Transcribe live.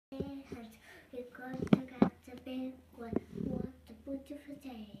to get a big one. What a beautiful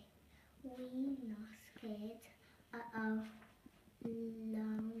day. We not scared of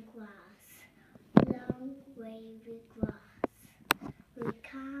long grass, long wavy grass. We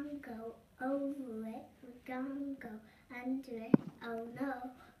can't go over it, we can't go under it. Oh no,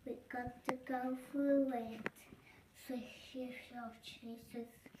 we got to go through it. Swishy, swashy, swishy,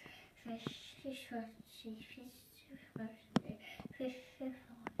 swashy, swishy, swashy, swishy,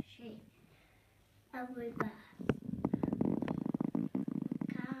 swashy. Everywhere. We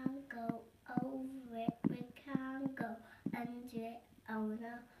can't go over it, we can't go under it. Oh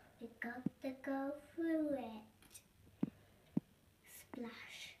no, we got to go through it.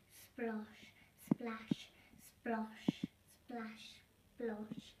 Splash, splosh, splash, splosh, splash,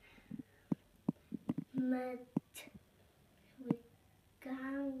 splosh. Mud. We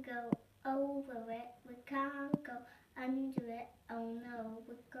can't go over it, we can't go under it. Oh no,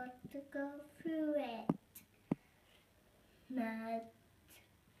 we got to go through it. Mud.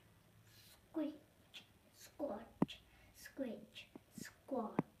 Squeak, squatch, screech,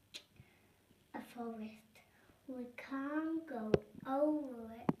 squatch. A forest. We can't go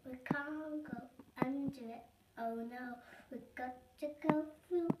over it, we can't go under it. Oh no, we got to go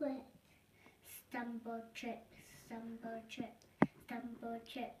through it. Stumble, trip, stumble, trip, stumble,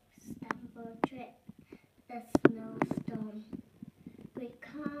 trip, stumble, trip. A snowstorm. We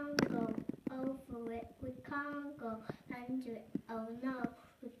can't go over it, we can't go under it. Oh no,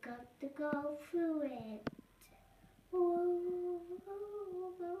 we got to go through it. Woo, woo,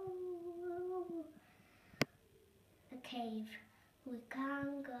 woo, woo. A cave. We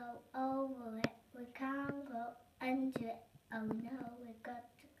can't go over it, we can't go under it. Oh no, we got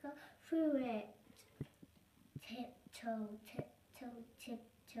to go through it. Tiptoe, tiptoe,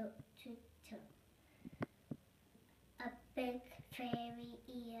 tiptoe, tiptoe. A big fairy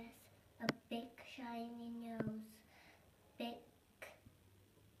ears, a big shiny nose,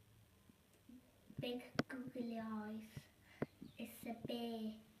 big googly eyes. It's a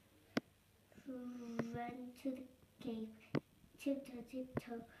bear. Run to the cave, tiptoe,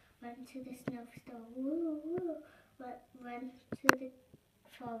 tiptoe, run to the snowstorm, woo, woo, run to the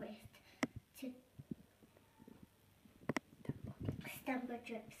forest, stumble,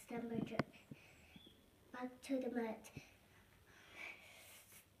 drip, back to the mud,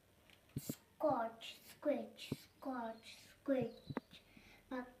 scorch, squidge, scorch, squidge,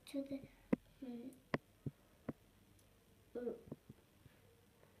 back to the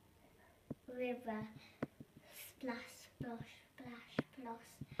river, splash, splosh, splash, floss,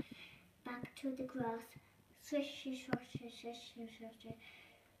 back to the grass, swishy, swashy, swishy, swashy.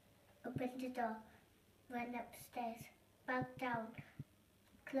 Open the door, run upstairs, back down,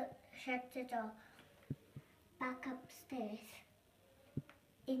 shut the door, back upstairs,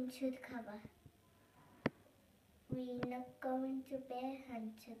 into the cover. We're not going to bear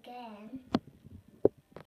hunt again.